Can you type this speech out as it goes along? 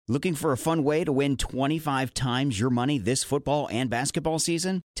Looking for a fun way to win 25 times your money this football and basketball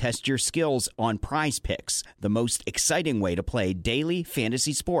season? Test your skills on Prize Picks, the most exciting way to play daily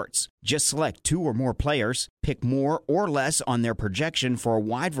fantasy sports. Just select 2 or more players, pick more or less on their projection for a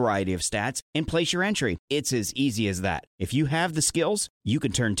wide variety of stats, and place your entry. It's as easy as that. If you have the skills, you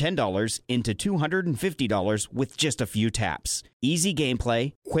can turn $10 into $250 with just a few taps. Easy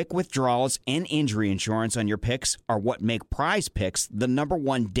gameplay, quick withdrawals, and injury insurance on your picks are what make Prize Picks the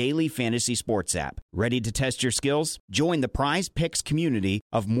 #1 daily fantasy sports app. Ready to test your skills? Join the Prize Picks community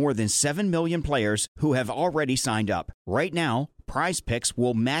of more than 7 million players who have already signed up. Right now, Prize Picks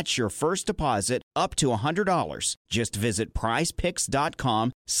will match your first deposit up to $100. Just visit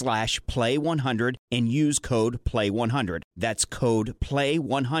prizepicks.com/play100 and use code play100. That's code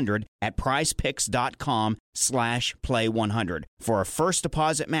play100 at prizepicks.com/play100 for a first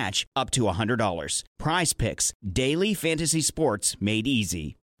deposit match up to $100. Prize Picks, daily fantasy sports made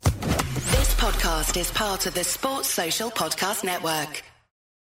easy. This podcast is part of the Sports Social Podcast Network.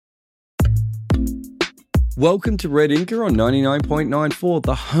 Welcome to Red Inker on 99.94,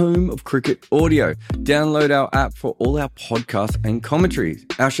 the home of cricket audio. Download our app for all our podcasts and commentaries.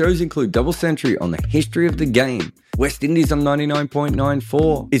 Our shows include Double Century on the history of the game. West Indies on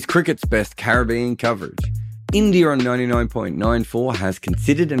 99.94 is cricket's best Caribbean coverage. India on 99.94 has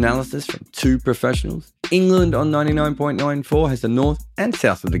considered analysis from 2 professionals. England on 99.94 has the north and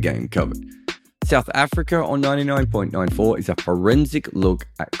south of the game covered. South Africa on 99.94 is a forensic look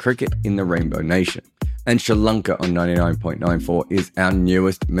at cricket in the Rainbow Nation. And Sri Lanka on 99.94 is our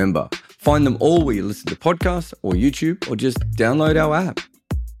newest member. Find them all where you listen to podcasts or YouTube, or just download our app.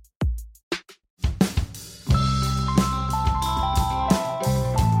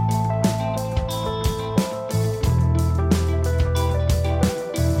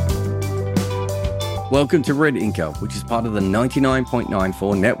 Welcome to Red Inker, which is part of the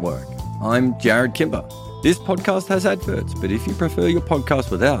 99.94 network. I'm Jared Kimber. This podcast has adverts, but if you prefer your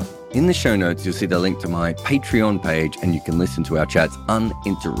podcast without, in the show notes, you'll see the link to my Patreon page, and you can listen to our chats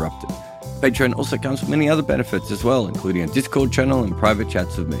uninterrupted. Patreon also comes with many other benefits as well, including a Discord channel and private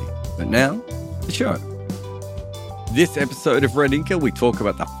chats with me. But now, the show. This episode of Red Inker, we talk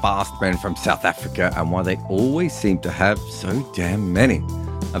about the fast men from South Africa and why they always seem to have so damn many.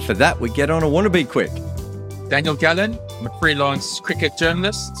 And for that, we get on a wannabe quick. Daniel Gallan, I'm a freelance cricket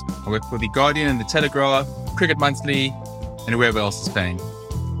journalist. I work for The Guardian and The Telegraph, Cricket Monthly, and whoever else is paying.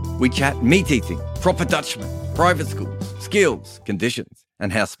 We chat meat eating, proper Dutchman, private schools, skills, conditions,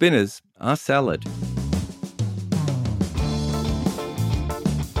 and how spinners are salad.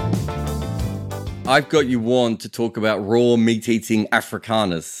 I've got you on to talk about raw meat-eating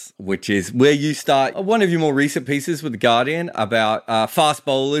Afrikaners, which is where you start one of your more recent pieces with The Guardian about fast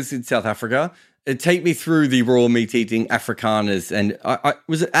bowlers in South Africa. Take me through the raw meat-eating Afrikaners. And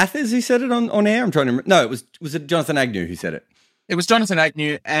was it Athers who said it on air? I'm trying to remember. No, was it Jonathan Agnew who said it? It was Jonathan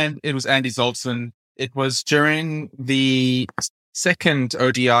Agnew and it was Andy Zoltzen. It was during the second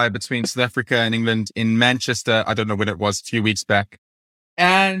ODI between South Africa and England in Manchester. I don't know when it was, a few weeks back.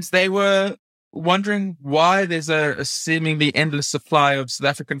 And they were wondering why there's a seemingly endless supply of South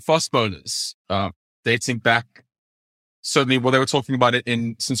African fast bowlers, dating back. Certainly, well, they were talking about it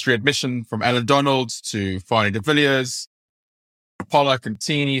since readmission from Alan Donald to Fanie de Villiers, Pollock and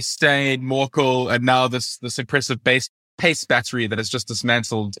Tini, Steyn, Morkel, and now this impressive pace battery that has just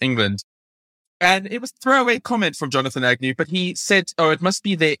dismantled England. And it was a throwaway comment from Jonathan Agnew, but he said, it must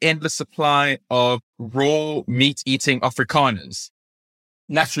be the endless supply of raw meat-eating Afrikaners.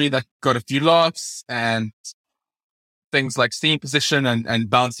 Naturally, that got a few laughs, and things like steam position and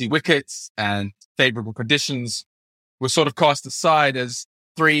bouncy wickets and favorable conditions were sort of cast aside as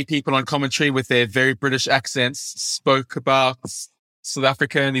 3 people on commentary with their very British accents spoke about South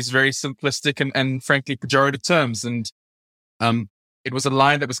Africa in these very simplistic and frankly pejorative terms. And it was a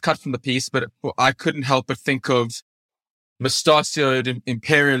line that was cut from the piece, but I couldn't help but think of mustachioed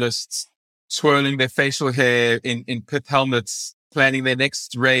imperialists twirling their facial hair in pith helmets, planning their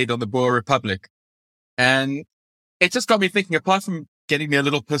next raid on the Boer Republic. And it just got me thinking, apart from getting me a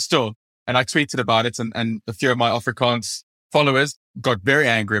little pissed off, and I tweeted about it, and a few of my Afrikaans followers got very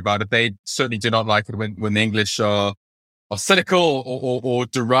angry about it. They certainly do not like it when the English are cynical or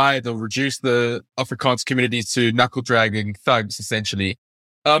deride or reduce the Afrikaans community to knuckle-dragging thugs, essentially.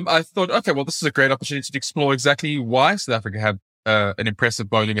 I thought, okay, well, this is a great opportunity to explore exactly why South Africa have an impressive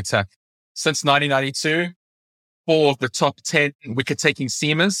bowling attack. Since 1992, 4 of the top 10 wicket-taking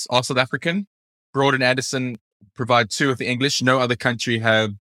seamers are South African. Broad and Anderson provide 2 of the English. No other country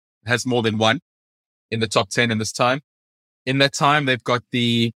has more than 1 in the top 10 in this time. In that time, they've got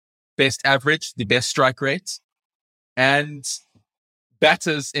the best average, the best strike rate, and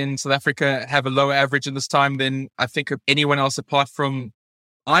batters in South Africa have a lower average in this time than I think of anyone else apart from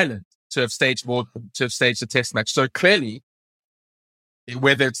Ireland to have staged a test match. So clearly,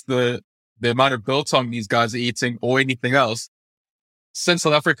 whether it's the amount of biltong these guys are eating or anything else, since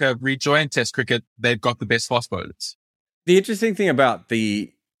South Africa rejoined Test cricket, they've got the best fast bowlers. The interesting thing about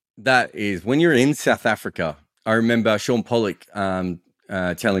that is when you're in South Africa, I remember Sean Pollock telling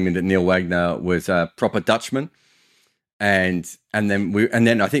me that Neil Wagner was a proper Dutchman, and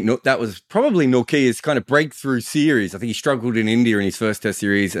then I think that was probably Nortje's kind of breakthrough series. I think he struggled in India in his first Test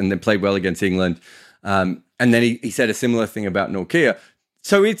series, and then played well against England. And then he said a similar thing about Nortje.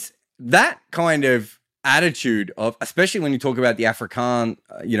 So it's that kind of attitude of, especially when you talk about the Afrikaan,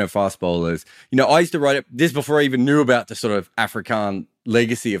 fast bowlers. I used to write it this before I even knew about the sort of Afrikaan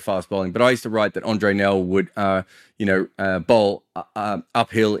legacy of fast bowling, but I used to write that Andre Nel would, bowl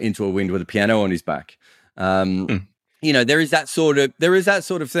uphill into a wind with a piano on his back. There is that sort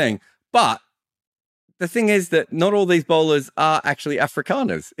of thing. But the thing is that not all these bowlers are actually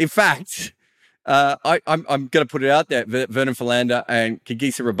Afrikaners. In fact, I'm going to put it out there. Vernon Philander and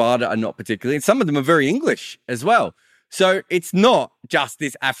Kagiso Rabada are not particularly, and some of them are very English as well. So it's not just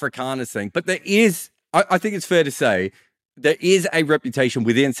this Afrikaner thing, but there is, I think it's fair to say, there is a reputation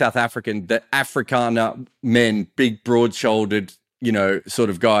within South African that Afrikaner men, big, broad-shouldered, sort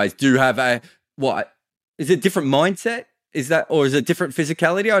of guys, do have is it a different mindset? Or is it different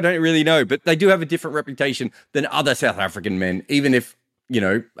physicality? I don't really know, but they do have a different reputation than other South African men, even if,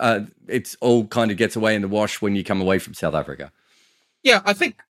 it's all kind of gets away in the wash when you come away from South Africa. Yeah, I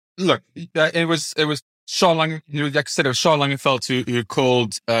think, look, it was Charles Lange, like I said, it was Charles Langenveld who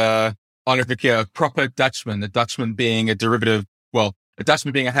called Arnold Verkeer a proper Dutchman, a Dutchman being a derivative, a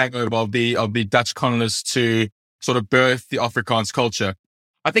Dutchman being a hangover of the Dutch colonists to sort of birth the Afrikaans culture.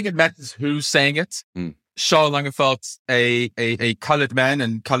 I think it matters who's saying it. Charles Langenveld, a coloured man,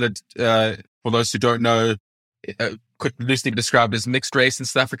 and coloured, for those who don't know, could loosely be described as mixed race in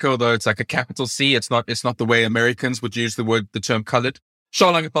South Africa, although it's like a capital C. It's not the way Americans would use the term coloured.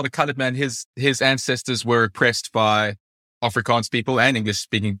 Charles Langenveld, a coloured man, his ancestors were oppressed by Afrikaans people and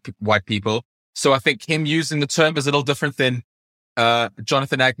English-speaking white people. So I think him using the term is a little different than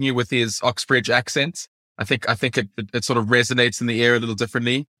Jonathan Agnew with his Oxbridge accent. I think it sort of resonates in the air a little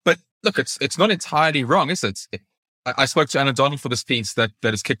differently. But look, it's not entirely wrong, is it? I spoke to Anna Donald for this piece that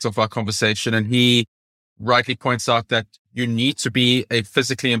has kicked off our conversation, and he rightly points out that you need to be a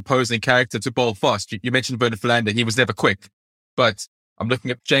physically imposing character to bowl fast. You mentioned Vernon Philander. He was never quick. But I'm looking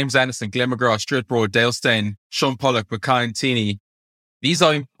at James Anderson, Glenn McGrath, Stuart Broad, Dale Steyn, Sean Pollock, Mackay Ntini. These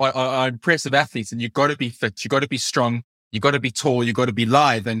are impressive athletes, and you've got to be fit. You've got to be strong. You've got to be tall. You've got to be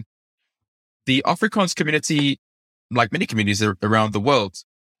lithe. And the Afrikaans community, like many communities around the world,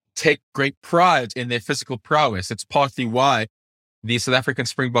 take great pride in their physical prowess. It's partly why the South African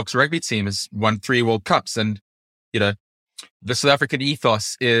Springboks rugby team has won 3 World Cups. And, the South African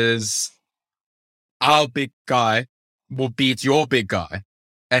ethos is our big guy will beat your big guy.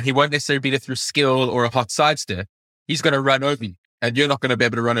 And he won't necessarily beat it through skill or a hot side step. He's going to run over you, and you're not going to be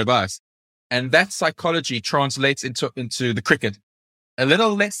able to run over us. And that psychology translates into the cricket. A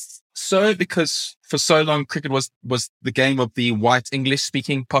little less so, because for so long, cricket was the game of the white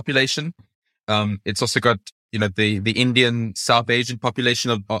English-speaking population. It's also got, the Indian, South Asian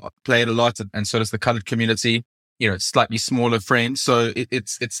population play it a lot, and so does the coloured community. It's slightly smaller frames, so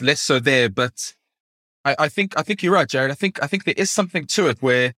it's less so there. But I think you're right, Jared. I think there is something to it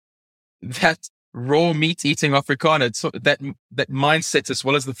where that raw meat eating Afrikaner, that mindset as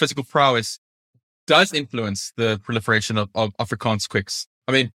well as the physical prowess does influence the proliferation of Afrikaans quicks.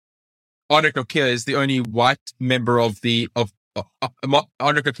 I mean, Arnold Verkeer is the only white member of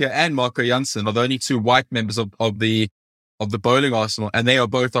Arnold Verkeer and Marco Jansen are the only 2 white members of the bowling arsenal, and they are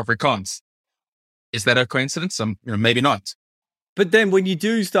both Afrikaans. Is that a coincidence? Maybe not. But then when you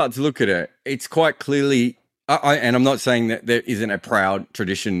do start to look at it, it's quite clearly, and I'm not saying that there isn't a proud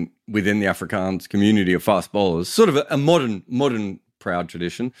tradition within the Afrikaans community of fast bowlers, sort of a modern proud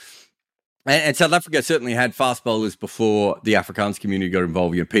tradition. And South Africa certainly had fast bowlers before the Afrikaans community got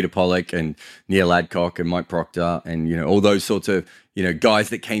involved. Peter Pollock and Neil Adcock and Mike Proctor and, all those sorts of, guys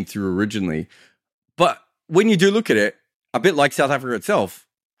that came through originally. But when you do look at it, a bit like South Africa itself,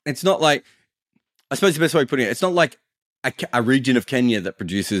 it's not like, I suppose the best way of putting it, it's not like a region of Kenya that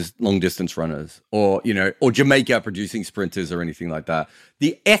produces long distance runners or Jamaica producing sprinters or anything like that.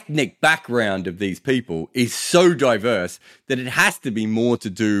 The ethnic background of these people is so diverse that it has to be more to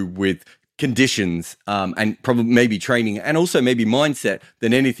do with conditions and probably maybe training and also maybe mindset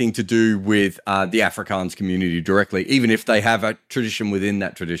than anything to do with the Afrikaans community directly, even if they have a tradition within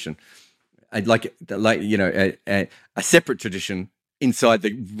that tradition. A separate tradition inside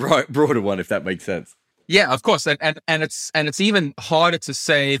the broader one, if that makes sense. Yeah, of course. And it's even harder to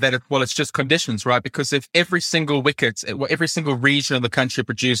say that it's just conditions, right? Because if every single region of the country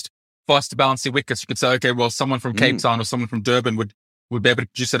produced faster balancing wickets, you could say, okay, well, someone from Cape Town or someone from Durban would be able to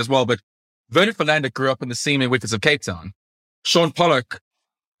produce that as well. But Vernon Philander grew up in the seaming wickets of Cape Town. Sean Pollock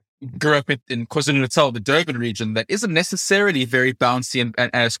grew up in KwaZulu-Natal, the Durban region, that isn't necessarily very bouncy and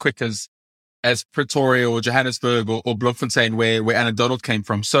as quick as Pretoria or Johannesburg or Bloemfontein, where Alan Donald came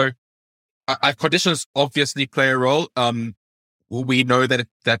from. So conditions obviously play a role. We know that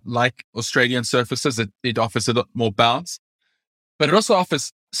like Australian surfaces, it offers a lot more bounce, but it also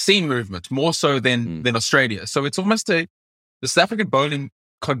offers seam movement more so than Australia. So it's almost the South African bowling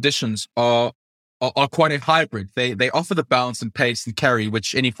conditions are quite a hybrid. They offer the bounce and pace and carry,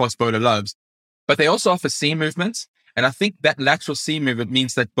 which any fast bowler loves, but they also offer seam movement. And I think that lateral seam movement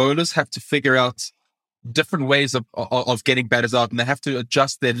means that bowlers have to figure out different ways of getting batters out, and they have to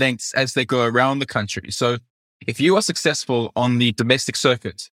adjust their lengths as they go around the country. So if you are successful on the domestic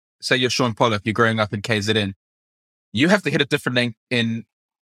circuit, say you're Sean Pollock, you're growing up in KZN, you have to hit a different length in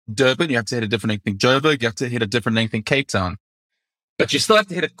Durban, you have to hit a different length in Joburg, you have to hit a different length in Cape Town, but you still have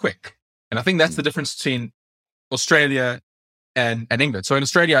to hit it quick. And I think that's the difference between Australia and England. So in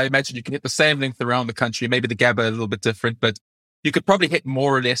Australia, I imagine you can hit the same length around the country, maybe the gabba a little bit different, but you could probably hit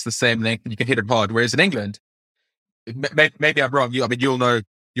more or less the same length and you can hit it hard. Whereas in England, maybe I'm wrong. You'll know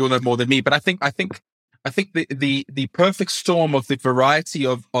more than me, but I think the perfect storm of the variety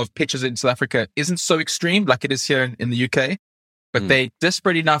of pitches in South Africa isn't so extreme like it is here in the UK, but they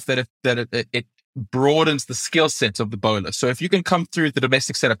disparate enough that it broadens the skill set of the bowler. So if you can come through the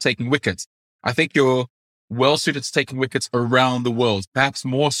domestic setup taking wickets, I think you're well suited to taking wickets around the world, perhaps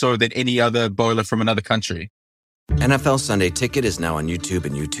more so than any other bowler from another country. NFL Sunday Ticket is now on YouTube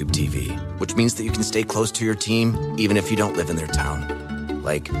and YouTube TV, which means that you can stay close to your team even if you don't live in their town.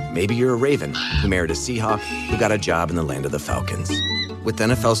 Like, maybe you're a Raven who married a Seahawk who got a job in the land of the Falcons. With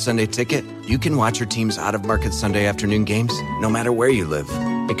NFL Sunday Ticket, you can watch your team's out-of-market Sunday afternoon games no matter where you live,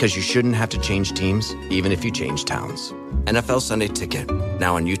 because you shouldn't have to change teams even if you change towns. NFL Sunday Ticket,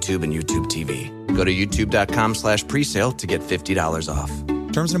 now on YouTube and YouTube TV. Go to youtube.com/presale to get $50 off.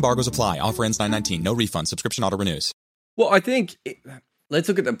 Terms and embargoes apply. Offer ends 9/19. No refund. Subscription auto renews. Well, I think let's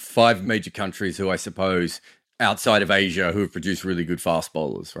look at the 5 major countries who I suppose outside of Asia who have produced really good fast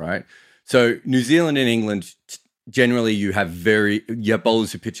bowlers, right? So New Zealand and England, generally you have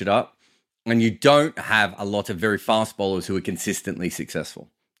bowlers who pitch it up, and you don't have a lot of very fast bowlers who are consistently successful,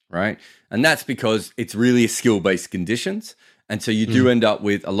 right? And that's because it's really skill-based conditions. And so you do end up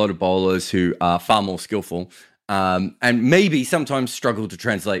with a lot of bowlers who are far more skillful and maybe sometimes struggle to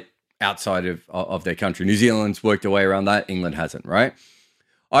translate outside of their country. New Zealand's worked their way around that. England hasn't, right?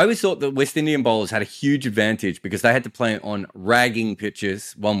 I always thought that West Indian bowlers had a huge advantage because they had to play on ragging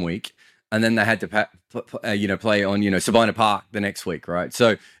pitches one week, and then they had to play on Sabina Park the next week, right?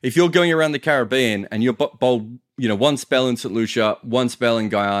 So if you're going around the Caribbean and you're bowled one spell in St. Lucia, one spell in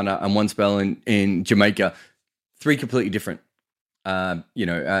Guyana, and one spell in Jamaica, 3 completely different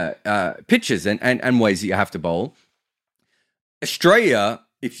pitches and ways that you have to bowl. Australia,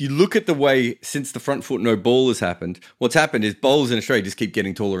 if you look at the way since the front foot no ball has happened, what's happened is bowlers in Australia just keep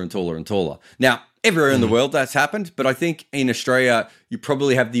getting taller and taller and taller. Now, everywhere in the world that's happened, but I think in Australia, you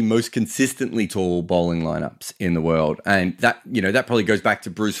probably have the most consistently tall bowling lineups in the world. And that probably goes back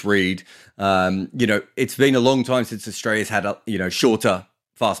to Bruce Reid. It's been a long time since Australia's had shorter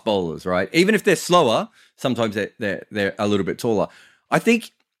fast bowlers, right? Even if they're slower, sometimes they're a little bit taller. I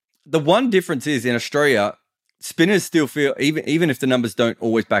think the one difference is in Australia, spinners still feel, even if the numbers don't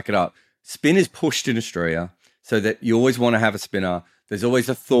always back it up, spin is pushed in Australia so that you always want to have a spinner. There's always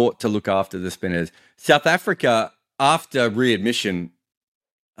a thought to look after the spinners. South Africa, after readmission,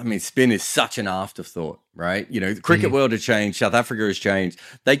 spin is such an afterthought, right? The cricket world has changed. South Africa has changed.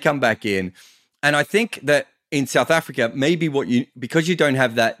 They come back in. And I think that in South Africa, maybe because you don't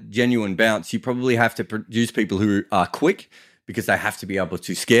have that genuine bounce, you probably have to produce people who are quick because they have to be able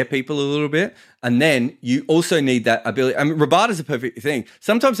to scare people a little bit. And then you also need that ability. Rabada's a perfect thing.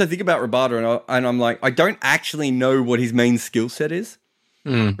 Sometimes I think about Rabada and I'm like, I don't actually know what his main skill set is,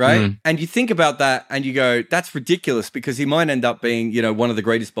 right? And you think about that and you go, that's ridiculous because he might end up being, one of the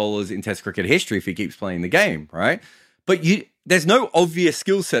greatest bowlers in Test cricket history if he keeps playing the game, right? But there's no obvious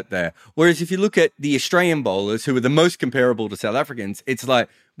skill set there. Whereas if you look at the Australian bowlers who are the most comparable to South Africans, it's like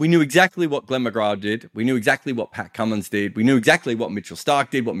we knew exactly what Glenn McGrath did. We knew exactly what Pat Cummins did. We knew exactly what Mitchell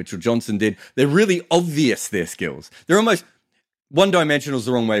Starc did, what Mitchell Johnson did. They're really obvious, their skills. They're almost one-dimensional is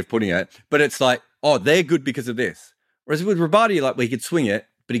the wrong way of putting it, but it's like, oh, they're good because of this. Whereas with Rabada, he could swing it,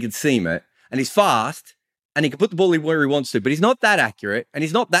 but he could seam it. And he's fast, and he can put the ball in where he wants to, but he's not that accurate and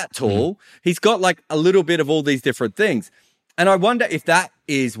he's not that tall. He's got like a little bit of all these different things. And I wonder if that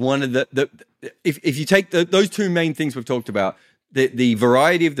is one of if you take those two main things we've talked about, the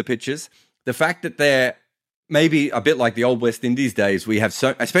variety of the pitches, the fact that they're maybe a bit like the old West Indies days, we have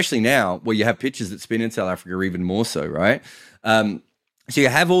especially now where you have pitches that spin in South Africa even more so, right? So you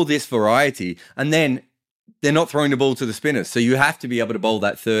have all this variety, and then they're not throwing the ball to the spinners. So you have to be able to bowl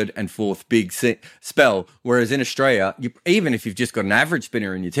that third and fourth big spell. Whereas in Australia, even if you've just got an average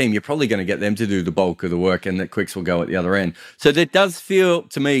spinner in your team, you're probably going to get them to do the bulk of the work and the quicks will go at the other end. So that does feel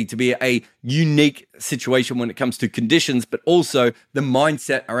to me to be a unique situation when it comes to conditions, but also the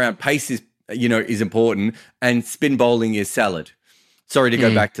mindset around pace is important, and spin bowling is salad. Sorry to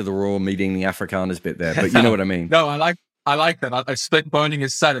go back to the raw meeting the Afrikaners bit there, but you know what I mean. No, I like that. I spin bowling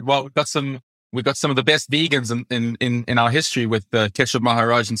is salad. Well, we've got some of the best vegans in our history with Keshav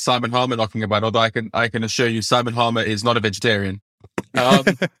Maharaj and Simon Harmer talking about, although I can assure you Simon Harmer is not a vegetarian.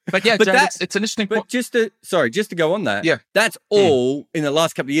 But yeah, Jared, it's an interesting point. Just to go on that. Yeah. That's all in the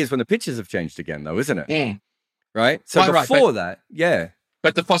last couple of years when the pitches have changed again though, isn't it? Right? So before that, yeah.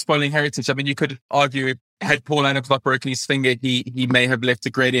 But the fast bowling heritage, I mean, you could argue had Paul Adams not broken his finger, he may have left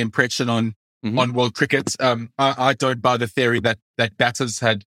a greater impression on world cricket. I don't buy the theory that batters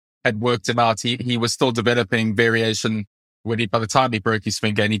had worked him out. He was still developing variation by the time he broke his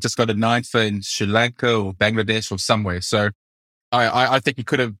finger, and he just got a ninth in Sri Lanka or Bangladesh or somewhere. So I think he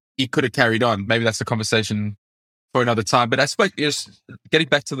could have carried on. Maybe that's a conversation for another time. But I suppose just getting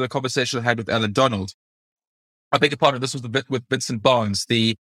back to the conversation I had with Alan Donald, I think a part of this was the bit with Vincent Barnes,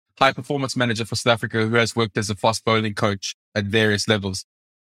 the high performance manager for South Africa, who has worked as a fast bowling coach at various levels.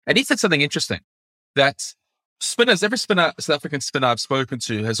 And he said something interesting, that every South African spinner I've spoken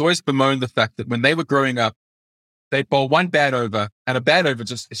to has always bemoaned the fact that when they were growing up, they'd bowl one bad over, and a bad over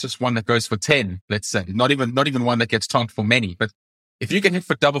it's just one that goes for 10, let's say. Not even one that gets tonked for many. But if you get hit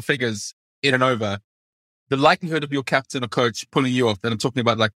for double figures in an over, the likelihood of your captain or coach pulling you off, and I'm talking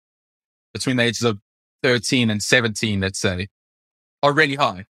about like between the ages of 13 and 17, let's say, are really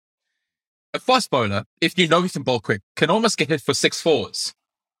high. A fast bowler, if you know he can bowl quick, can almost get hit for 6-4s.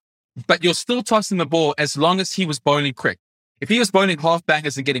 But you're still tossing the ball as long as he was bowling quick. If he was bowling half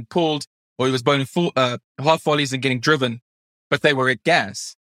bangers and getting pulled, or he was bowling half volleys and getting driven, but they were at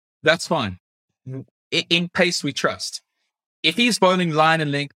gas, that's fine. In pace, we trust. If he's bowling line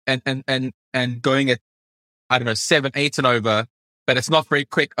and length and going at, 7, 8 and over, but it's not very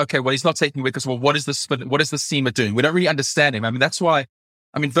quick. Okay, well, he's not taking wickets. Well, what is the seamer doing? We don't really understand him. I mean, that's why.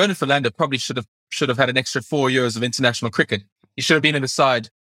 I mean, Vernon Philander probably should have had an extra 4 years of international cricket. He should have been in the side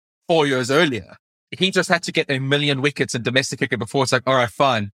 4 years earlier. He just had to get 1 million wickets in domestic cricket before it's like, all right,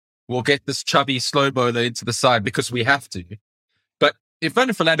 fine, we'll get this chubby slow bowler into the side because we have to. But if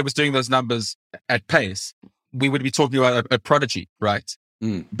Vernon Philander was doing those numbers at pace, we would be talking about a prodigy, right?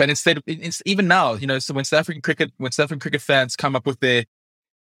 But instead, even now, so when South African cricket fans come up with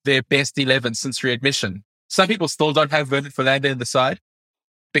their best 11 since readmission, some people still don't have Vernon Philander in the side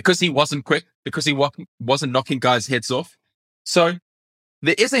because he wasn't quick, because he wasn't knocking guys' heads off. So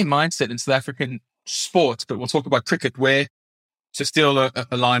there is a mindset in South African sport, but we'll talk about cricket, where, to steal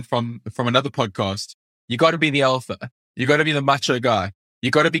a line from another podcast, you got to be the alpha. You got to be the macho guy.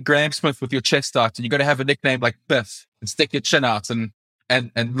 You got to be Graham Smith with your chest out, and you got to have a nickname like Biff and stick your chin out and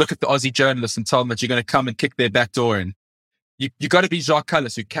look at the Aussie journalists and tell them that you're going to come and kick their back door in. You got to be Jacques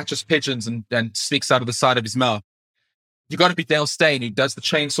Cullis, who catches pigeons and speaks out of the side of his mouth. You got to be Dale Steyn, who does the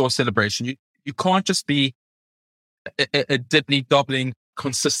chainsaw celebration. You can't just be a dibbly dobbling,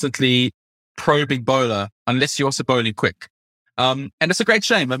 consistently probing bowler unless you're also bowling quick. And it's a great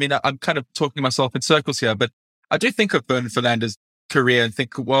shame. I mean, I'm kind of talking myself in circles here, but I do think of Vernon Philander's career and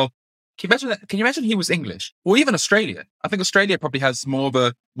think, well, can you imagine that? Can you imagine he was English or even Australian? I think Australia probably has more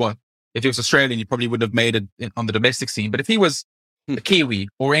of if he was Australian, he probably would have made it on the domestic scene. But if he was a Kiwi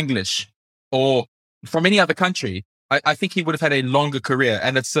or English or from any other country, I think he would have had a longer career.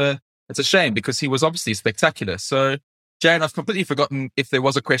 And it's a shame because he was obviously spectacular. So, Jane, I've completely forgotten if there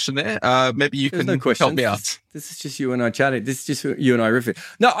was a question there. Maybe you can help me out. This is just you and I chatting. This is just you and I riffing.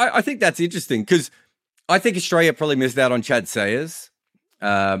 No, I think that's interesting because I think Australia probably missed out on Chad Sayers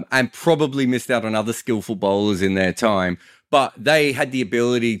and probably missed out on other skillful bowlers in their time. But they had the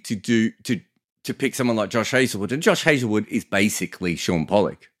ability to pick someone like Josh Hazlewood. And Josh Hazlewood is basically Sean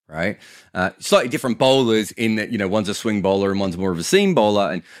Pollock, right? Slightly different bowlers in that, one's a swing bowler and one's more of a seam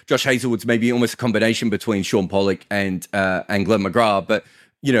bowler. And Josh Hazlewood's maybe almost a combination between Sean Pollock and Glenn McGrath. But,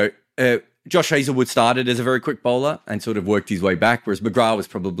 Josh Hazlewood started as a very quick bowler and sort of worked his way back, whereas McGrath was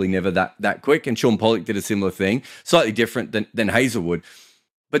probably never that quick. And Sean Pollock did a similar thing, slightly different than Hazlewood.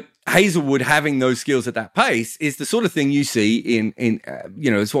 But Hazelwood having those skills at that pace is the sort of thing you see in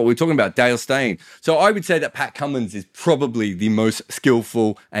it's what we're talking about, Dale Steyn. So I would say that Pat Cummins is probably the most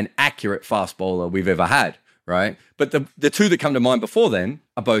skillful and accurate fast bowler we've ever had, right? But the two that come to mind before then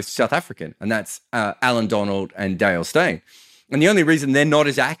are both South African, and that's Alan Donald and Dale Steyn. And the only reason they're not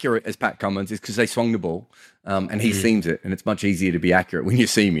as accurate as Pat Cummins is because they swung the ball, and he seams it, and it's much easier to be accurate when you're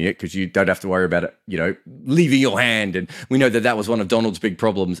seaming it because you don't have to worry about it, leaving your hand. And we know that was one of Donald's big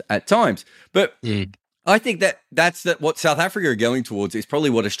problems at times. But I think that's what South Africa are going towards is probably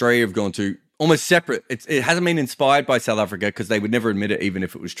what Australia have gone to, almost separate. It hasn't been inspired by South Africa because they would never admit it, even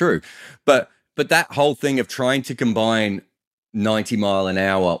if it was true. But that whole thing of trying to combine 90 mile an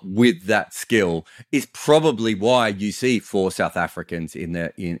hour with that skill is probably why you see 4 South Africans in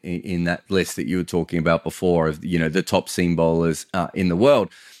that list that you were talking about before of the top seam bowlers in the world,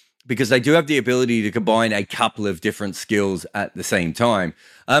 because they do have the ability to combine a couple of different skills at the same time.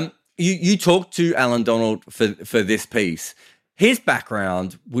 You talked to Alan Donald for this piece. His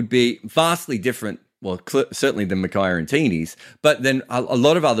background would be vastly different, well, certainly than Micaiah and Teeny's, but then a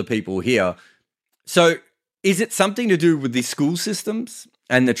lot of other people here. So is it something to do with the school systems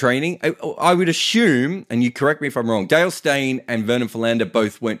and the training? I would assume, and you correct me if I'm wrong, Dale Steyn and Vernon Philander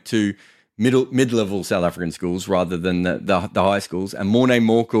both went to mid-level South African schools rather than the high schools. And Morne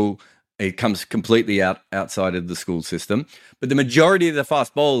Morkel, it comes completely outside of the school system. But the majority of the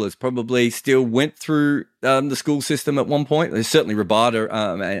fast bowlers probably still went through the school system at one point. There's certainly Rabada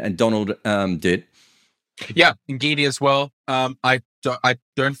and Donald did. Yeah, Ngidi as well. I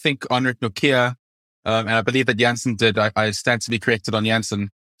don't think Henrik Nokia, and I believe that Janssen did. I stand to be corrected on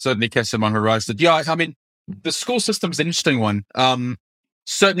Janssen. Certainly Kesem on Horizon did. Yeah, I mean, the school system is an interesting one.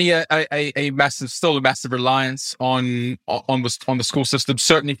 Certainly a massive reliance on the school system,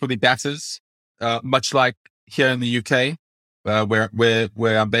 certainly for the batters, much like here in the UK,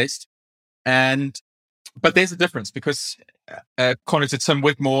 where I'm based. But there's a difference because, according to Tim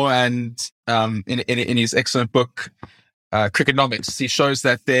Wigmore and in his excellent book, Crickenomics, he shows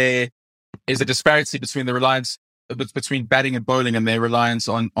that there is a disparity between the reliance between batting and bowling and their reliance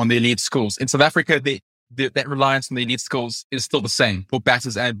on the elite schools. In South Africa, that reliance on the elite schools is still the same for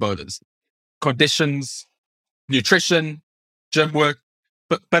batters and bowlers. Conditions, nutrition, gym work,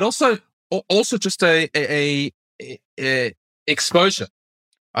 but also just a exposure.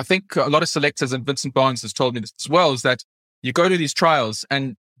 I think a lot of selectors, and Vincent Barnes has told me this as well, is that you go to these trials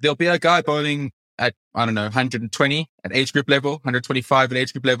and there'll be a guy bowling at, 120 at age group level, 125 at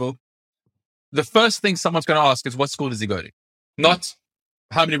age group level. The first thing someone's going to ask is, what school does he go to? Not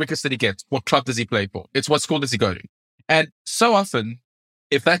how many wickets did he get? What club does he play for? It's what school does he go to? And so often,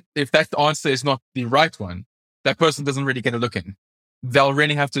 if that answer is not the right one, that person doesn't really get a look in. They'll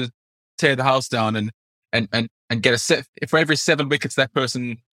really have to tear the house down and get a set. For every 7 wickets that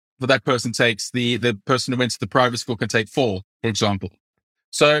person takes, the person who went to the private school can take 4, for example.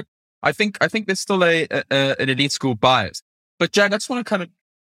 So I think there's still an elite school bias. But Jack, I just want to kind of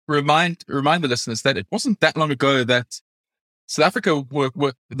remind the listeners that it wasn't that long ago that South Africa were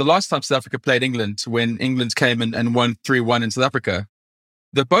the last time South Africa played England, when England came and won 3-1 in South Africa.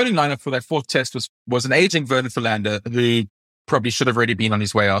 The bowling lineup for that 4th test was an aging Vernon Philander, who probably should have already been on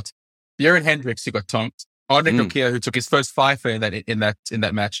his way out. Björn Hendricks, who got tonked. Arne Nokia, who took his first fifer in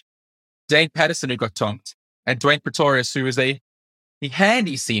that match. Dane Patterson, who got tonked. And Dwayne Pretorius, who is a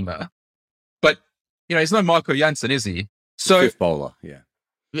handy seamer. But, he's no Marco Jansen, is he? So 5th bowler, yeah.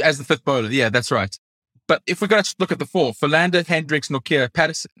 As the 5th bowler, yeah, that's right. But if we're going to look at the 4, Philander, Hendricks, Nokia,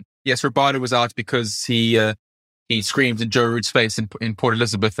 Patterson. Yes, Rabada was out because he screamed in Joe Root's face in Port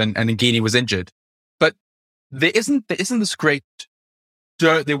Elizabeth, and Ngidi was injured. But there isn't this great.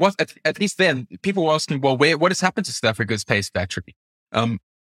 There was at least then people were asking, well, what has happened to South Africa's pace factory?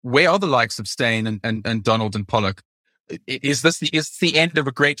 Where are the likes of Steyn and Donald and Pollock? Is the end of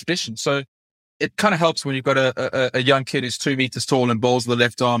a great tradition? So it kind of helps when you've got a young kid who's 2 meters tall and bowls with the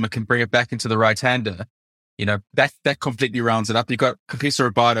left arm and can bring it back into the right hander. That completely rounds it up. You've got Kagiso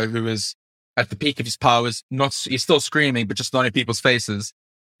Rabada, who is at the peak of his powers. He's still screaming, but just not in people's faces.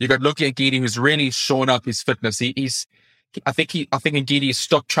 You've got Loki Ngidi, who's really shown up his fitness. I think Ngidi has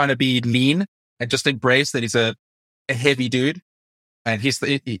stopped trying to be lean and just embrace that he's a heavy dude. And he's,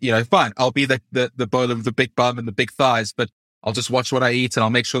 fine. I'll be the bowler with the big bum and the big thighs, but I'll just watch what I eat and I'll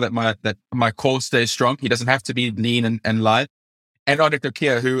make sure that my core stays strong. He doesn't have to be lean and light. And Arne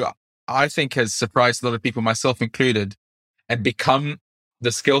Nokia, who I think has surprised a lot of people, myself included, and become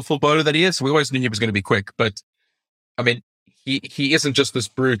the skillful bowler that he is. We always knew he was going to be quick, but I mean, he isn't just this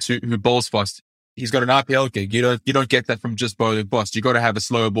brute who bowls fast. He's got an RPL gig. You don't get that from just bowling fast. You got to have a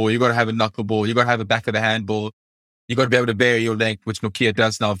slower ball. You got to have a knuckle ball. You got to have a back of the hand ball. You got to be able to vary your length, which Nokia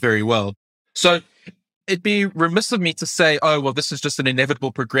does now very well. So it'd be remiss of me to say, oh, well, this is just an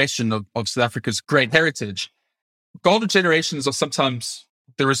inevitable progression of South Africa's great heritage. Golden generations are sometimes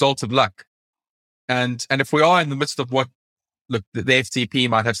the result of luck. And if we are in the midst of what, look, the FTP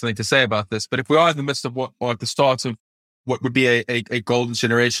might have something to say about this, but if we are in the midst of what, or at the start of what would be a golden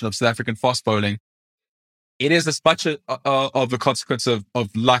generation of South African fast bowling, it is as much of a consequence of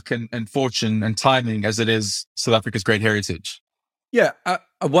luck and fortune and timing as it is South Africa's great heritage. Yeah.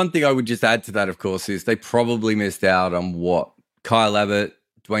 One thing I would just add to that, of course, is they probably missed out on what Kyle Abbott,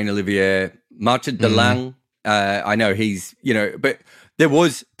 Dwayne Olivier, Marchand de Lang. I know he's, but there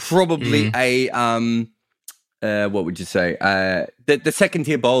was probably what would you say? The second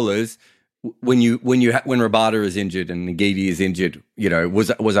tier bowlers, when Rabada is injured and Ngidi is injured,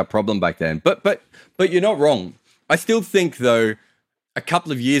 was a problem back then. But you're not wrong. I still think though, a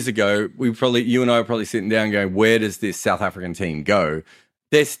couple of years ago, you and I were probably sitting down going, where does this South African team go?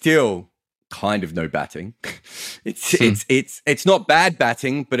 There's still kind of no batting. It's not bad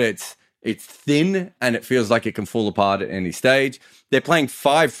batting, but it's thin and it feels like it can fall apart at any stage. They're playing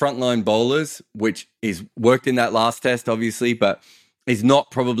 5 frontline bowlers, which is worked in that last test, obviously, but is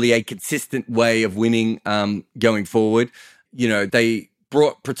not probably a consistent way of winning going forward. They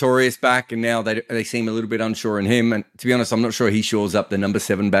brought Pretorius back and now they seem a little bit unsure in him. And to be honest, I'm not sure he shores up the number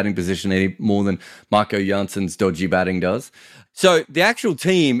 7 batting position any more than Marco Janssen's dodgy batting does. So the actual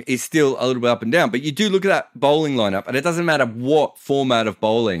team is still a little bit up and down, but you do look at that bowling lineup and it doesn't matter what format of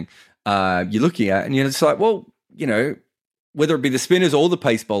bowling you're looking at, and you're just like, well, whether it be the spinners or the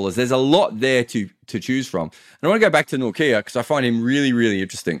pace bowlers, there's a lot there to choose from. And I want to go back to Nortje because I find him really, really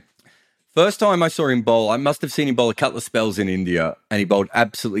interesting. First time I saw him bowl, I must have seen him bowl a couple of spells in India, and he bowled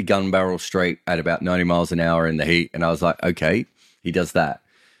absolutely gun barrel straight at about 90 miles an hour in the heat. And I was like, okay, he does that.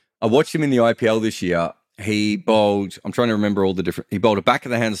 I watched him in the IPL this year. He bowled, I'm trying to remember he bowled a back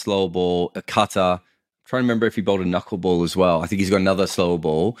of the hand slow ball, a cutter. I'm trying to remember if he bowled a knuckleball as well. I think he's got another slow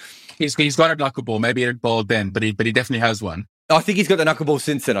ball. He's got a knuckleball. Maybe it bowled then, but he definitely has one. I think he's got the knuckleball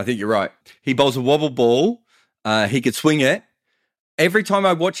since then. I think you're right. He bowls a wobble ball. He could swing it. Every time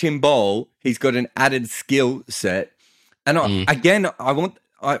I watch him bowl, he's got an added skill set. And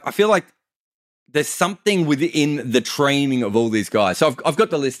I feel like there's something within the training of all these guys. So I've got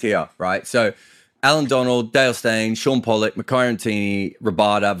the list here, right? So Alan Donald, Dale Steyn, Sean Pollock, Mackay Ntini,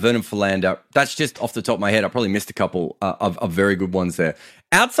 Rabada, Vernon Philander. That's just off the top of my head. I probably missed a couple of very good ones there.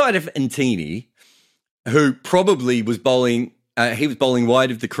 Outside of Ntini, who probably was bowling, he was bowling wide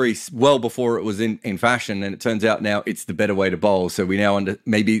of the crease well before it was in fashion, and it turns out now it's the better way to bowl. So we now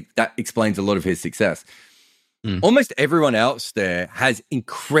maybe that explains a lot of his success. Almost everyone else there has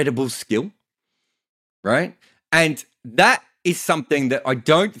incredible skill, right? And that is something that I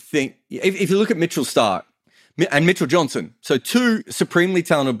don't think, if you look at Mitchell Starc and Mitchell Johnson, so 2 supremely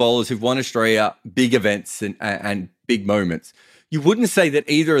talented bowlers who've won Australia big events and big moments, you wouldn't say that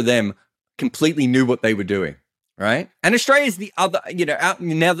either of them completely knew what they were doing, right? And Australia's the other,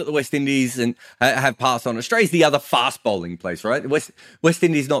 now that the West Indies have passed on, Australia's the other fast bowling place, right? West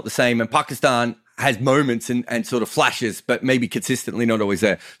Indies not the same, and Pakistan has moments and sort of flashes, but maybe consistently not always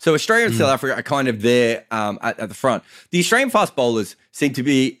there. So Australia and South Africa are kind of there at the front. The Australian fast bowlers seem to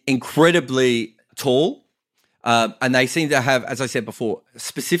be incredibly tall, and they seem to have, as I said before,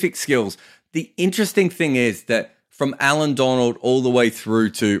 specific skills. The interesting thing is that from Alan Donald all the way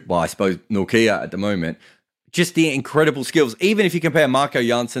through to, well, I suppose Nortje at the moment, just the incredible skills. Even if you compare Marco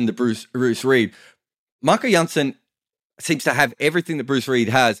Jansen to Bruce Reid, Marco Jansen seems to have everything that Bruce Reid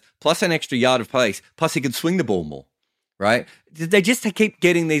has, plus an extra yard of pace, plus he can swing the ball more, right? They just keep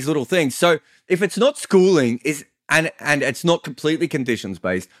getting these little things. So if it's not schooling and it's not completely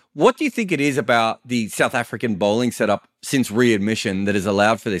conditions-based, what do you think it is about the South African bowling setup since readmission that has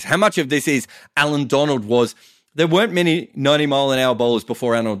allowed for this? How much of this is Alan Donald there weren't many 90-mile-an-hour bowlers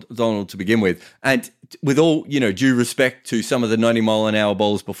before Alan Donald to begin with. And with all, due respect to some of the 90-mile-an-hour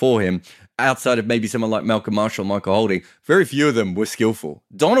bowlers before him, outside of maybe someone like Malcolm Marshall, Michael Holding, very few of them were skillful.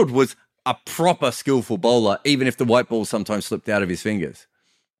 Donald was a proper skillful bowler, even if the white ball sometimes slipped out of his fingers.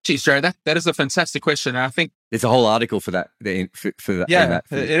 Geez, Jared, that is a fantastic question. And I think there's a whole article for that. Yeah,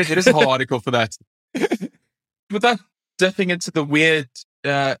 it is a whole article for that. Without dipping into the weird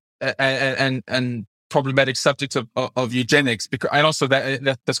and problematic subject of eugenics, and also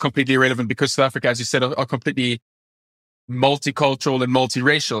that's completely irrelevant because South Africa, as you said, are completely multicultural and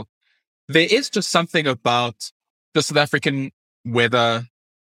multiracial. There is just something about the South African weather,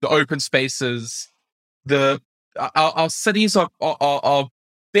 the open spaces, our cities are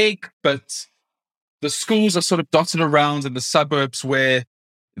big, but the schools are sort of dotted around in the suburbs where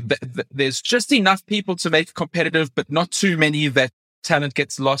there's just enough people to make it competitive, but not too many that talent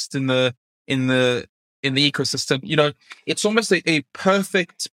gets lost in the ecosystem. You know, it's almost a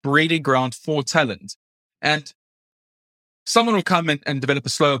perfect breeding ground for talent. And someone will come and develop a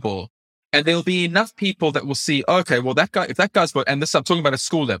slow ball, and there'll be enough people that will see, okay, well, if that guy's, and this, I'm talking about a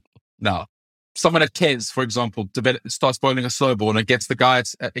school level now. Someone at Kes, for example, starts bowling a slow ball, and it gets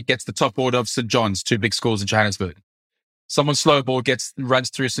the top order of St. John's, 2 big schools in Johannesburg. Someone slow ball runs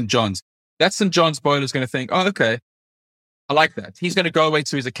through St. John's. That St. John's bowler is going to think, oh, okay, I like that. He's going to go away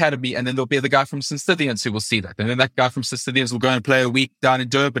to his academy, and then there'll be the guy from St. Stithians who will see that. And then that guy from St. Stithians will go and play a week down in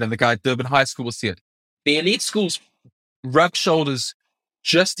Durban, and the guy at Durban High School will see it. The elite schools rub shoulders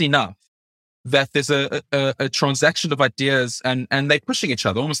just enough that there's a transaction of ideas, and they're pushing each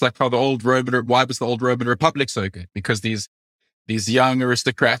other, almost like how why was the old Roman Republic so good? Because these young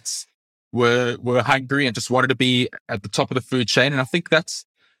aristocrats were hungry and just wanted to be at the top of the food chain. And I think that's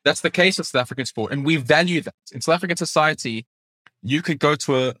the case of South African sport. And we value that. In South African society, you could go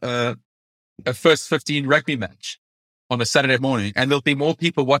to a first 15 rugby match on a Saturday morning, and there'll be more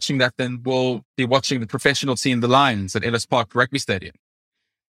people watching that than will be watching the professional team, the Lions, at Ellis Park Rugby Stadium.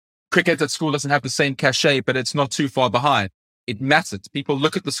 Cricket at school doesn't have the same cachet, but it's not too far behind. It matters. People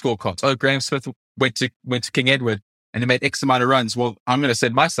look at the scorecards. Oh, Graham Smith went to King Edward and he made X amount of runs. Well, I'm going to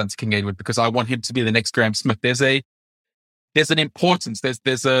send my son to King Edward because I want him to be the next Graham Smith. There's an importance.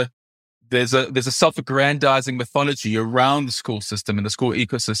 There's a self-aggrandizing mythology around the school system and the school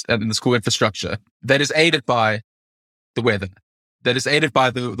ecosystem and the school infrastructure that is aided by the weather, that is aided by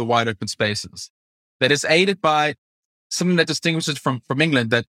the wide open spaces, that is aided by something that distinguishes from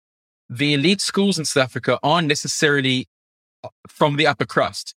England, that the elite schools in South Africa aren't necessarily from the upper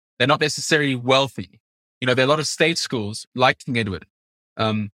crust. They're not necessarily wealthy. You know, there are a lot of state schools like King Edward,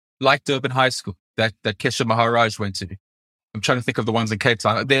 like Durban High School that Kesha Maharaj went to. I'm trying to think of the ones in Cape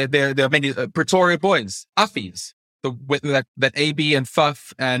Town. There are many Pretoria boys, Affies, that AB and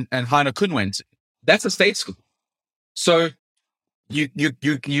Fuff and Heine Kun went to. That's a state school. So you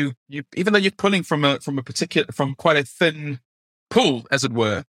even though you're pulling from quite a thin pool, as it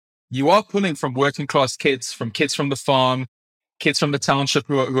were, you are pulling from working class kids from the farm, kids from the township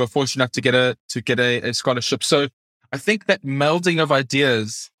who are fortunate enough to get a scholarship. So I think that melding of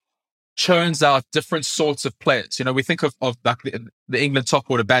ideas churns out different sorts of players. You know, we think of like the England top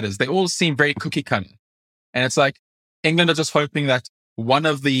order batters. They all seem very cookie cutter. And it's like England are just hoping that one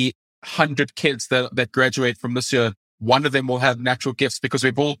of the 100 kids that graduate from this year, one of them will have natural gifts because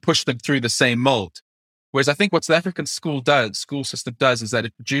we've all pushed them through the same mold. Whereas I think what South African school system does is that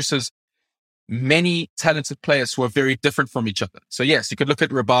it produces many talented players who are very different from each other. So yes, you could look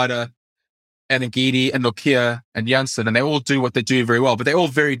at Rabada and Ngidi and Nokia and Janssen, and they all do what they do very well, but they're all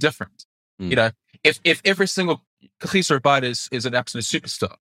very different. You know, if every single Kagiso Rabada is an absolute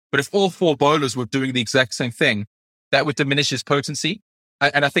superstar, but if all 4 bowlers were doing the exact same thing, that would diminish his potency.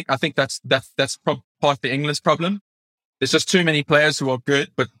 And I think that's part of the England's problem. There's just too many players who are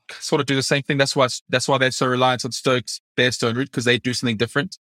good, but sort of do the same thing. That's why they're so reliant on Stokes, Bairstow and Root, because they do something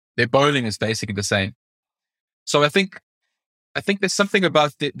different. Their bowling is basically the same. So I think there's something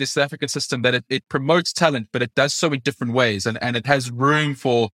about the South African system that it promotes talent, but it does so in different ways. And it has room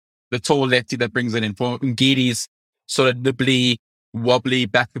for the tall lefty that brings it in, for Ngidi's sort of nibbly, wobbly,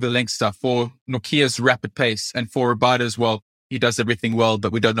 back of the length stuff, for Nokia's rapid pace, and for Rabada as well. He does everything well,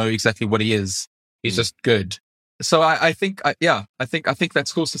 but we don't know exactly what he is. He's just good. So I think that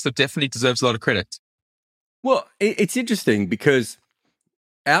school system definitely deserves a lot of credit. Well, it's interesting because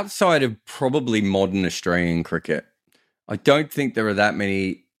outside of probably modern Australian cricket, I don't think there are that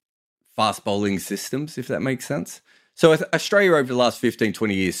many fast bowling systems, if that makes sense. So Australia over the last 15,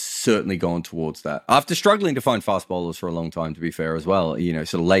 20 years certainly gone towards that. After struggling to find fast bowlers for a long time, to be fair as well, you know,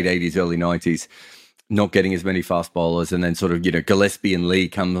 sort of late 80s, early 90s, not getting as many fast bowlers, and then sort of, you know, Gillespie and Lee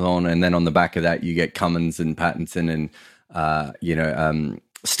comes on, and then on the back of that you get Cummins and Pattinson and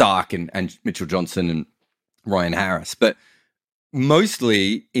Stark and Mitchell Johnson and Ryan Harris. But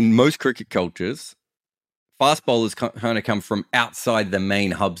mostly in most cricket cultures, fast bowlers kind of come from outside the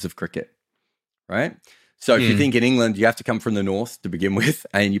main hubs of cricket, right? So if you think in England, you have to come from the north to begin with,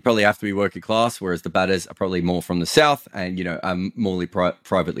 and you probably have to be working class, whereas the batters are probably more from the south and, you know, more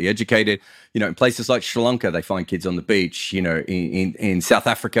privately educated. You know, in places like Sri Lanka, they find kids on the beach. You know, in South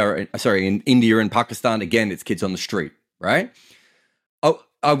Africa, in India and Pakistan, again, it's kids on the street, right?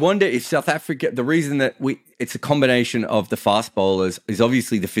 I wonder if South Africa, the reason that it's a combination of the fast bowlers is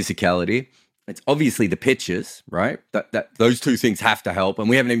obviously the physicality. It's obviously the pitches, right? That those two things have to help. And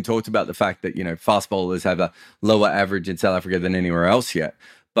we haven't even talked about the fact that, you know, fast bowlers have a lower average in South Africa than anywhere else yet.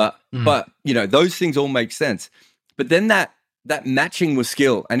 But you know, those things all make sense. But then that that matching with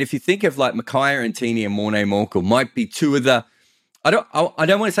skill. And if you think of like Mackay and Tini and Mornay Morkel might be two of the, I don't want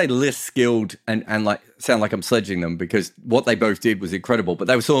to say less skilled and like sound like I'm sledging them, because what they both did was incredible, but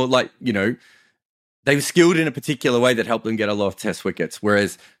they were sort of like, you know, they were skilled in a particular way that helped them get a lot of test wickets,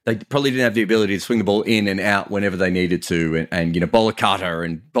 whereas they probably didn't have the ability to swing the ball in and out whenever they needed to, and you know, bowl a cutter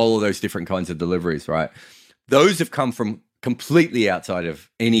and bowl all those different kinds of deliveries, right? Those have come from completely outside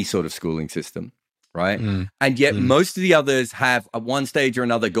of any sort of schooling system, right? And yet most of the others have at one stage or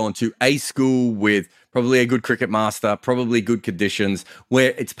another gone to a school with probably a good cricket master, probably good conditions,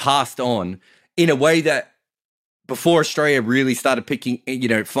 where it's passed on in a way that before Australia really started picking, you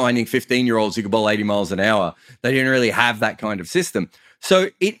know, finding 15-year-olds who could bowl 80 miles an hour, they didn't really have that kind of system. So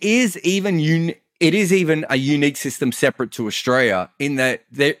it is even a unique system separate to Australia in that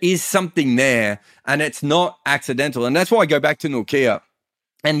there is something there, and it's not accidental. And that's why I go back to Nokia.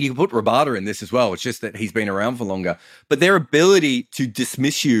 And you can put Rabada in this as well. It's just that he's been around for longer. But their ability to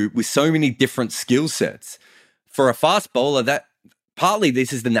dismiss you with so many different skill sets for a fast bowler, that partly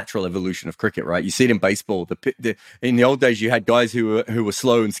this is the natural evolution of cricket, right? You see it in baseball. In the old days, you had guys who were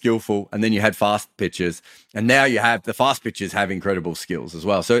slow and skillful, and then you had fast pitchers. And now you have the fast pitchers have incredible skills as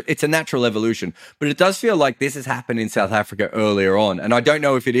well. So it's a natural evolution. But it does feel like this has happened in South Africa earlier on. And I don't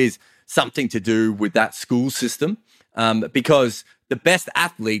know if it is something to do with that school system, because the best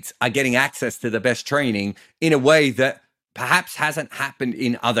athletes are getting access to the best training in a way that perhaps hasn't happened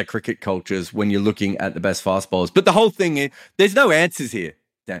in other cricket cultures when you're looking at the best fast bowlers. But the whole thing is, there's no answers here,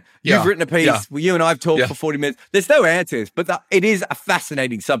 Dan. You've written a piece, well, you and I have talked for 40 minutes. There's no answers, but it is a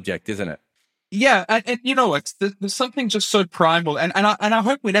fascinating subject, isn't it? Yeah, and you know what? There's something just so primal, and I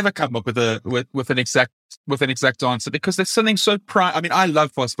hope we never come up with an exact answer, because there's something so primal. I mean, I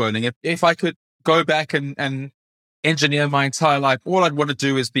love fast bowling. If I could go back and engineer my entire life, all I'd want to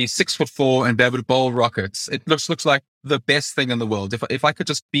do is be 6'4" and be able to bowl rockets. It looks like the best thing in the world. If I could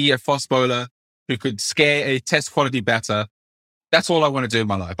just be a fast bowler who could scare a test quality batter, that's all I want to do in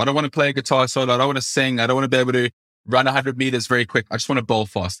my life. I don't want to play a guitar solo. I don't want to sing. I don't want to be able to run 100 meters very quick. I just want to bowl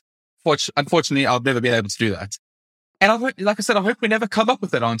fast. Unfortunately, I'll never be able to do that. And like I said, I hope we never come up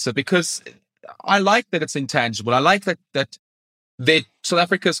with that answer, because I like that it's intangible. I like that South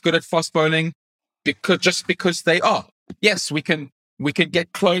Africa's good at fast bowling because they are. Yes, we can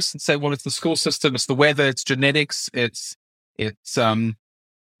get close and say, well, it's the school system, it's the weather, it's genetics, it's the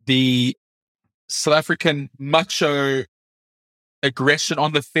South African macho aggression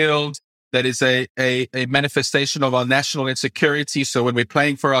on the field that is a manifestation of our national insecurity. So when we're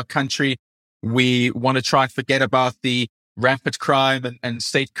playing for our country, we want to try and forget about the rampant crime and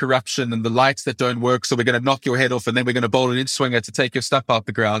state corruption and the lights that don't work. So we're going to knock your head off, and then we're going to bowl an in-swinger to take your stuff off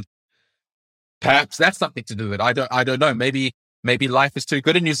the ground. Perhaps that's something to do with it. I don't know. Maybe life is too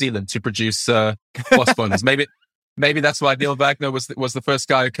good in New Zealand to produce fast bowlers. Maybe that's why Neil Wagner was the first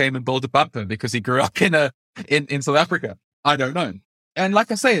guy who came and bowled a bumper, because he grew up in South Africa. I don't know. And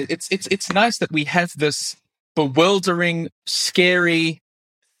like I say, it's nice that we have this bewildering, scary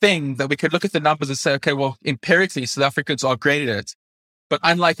thing that we could look at the numbers and say, okay, well, empirically, South Africans are great at it. But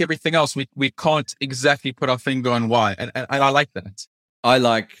unlike everything else, we can't exactly put our finger on why. And I like that. I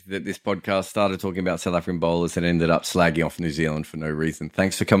like that this podcast started talking about South African bowlers and ended up slagging off New Zealand for no reason.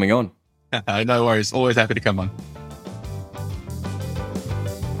 Thanks for coming on. No worries. Always happy to come on.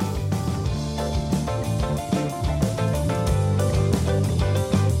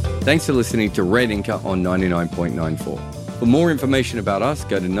 Thanks for listening to Red Inker on 99.94. For more information about us,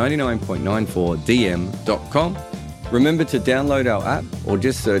 go to 99.94dm.com. Remember to download our app or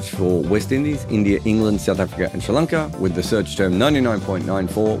just search for West Indies, India, England, South Africa and Sri Lanka with the search term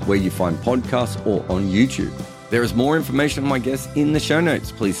 99.94 where you find podcasts or on YouTube. There is more information on my guests in the show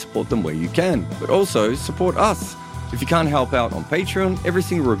notes. Please support them where you can, but also support us. If you can't help out on Patreon, every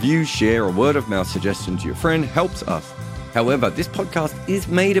single review, share or word of mouth suggestion to your friend helps us. However, this podcast is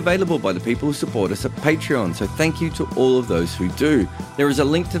made available by the people who support us at Patreon, so thank you to all of those who do. There is a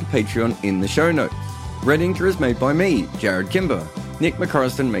link to the Patreon in the show notes. Red Inker is made by me, Jared Kimber. Nick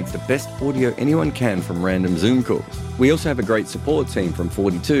McCorriston makes the best audio anyone can from random Zoom calls. We also have a great support team from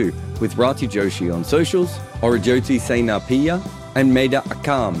 42 with Rati Joshi on socials, Orajoti Senapiya, and Maida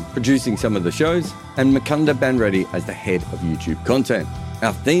Akam producing some of the shows, and Makunda Banreddy as the head of YouTube content.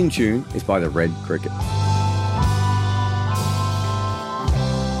 Our theme tune is by the Red Cricket.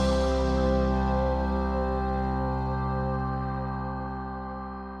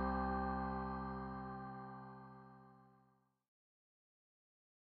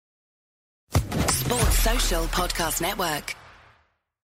 Sports Social Podcast Network.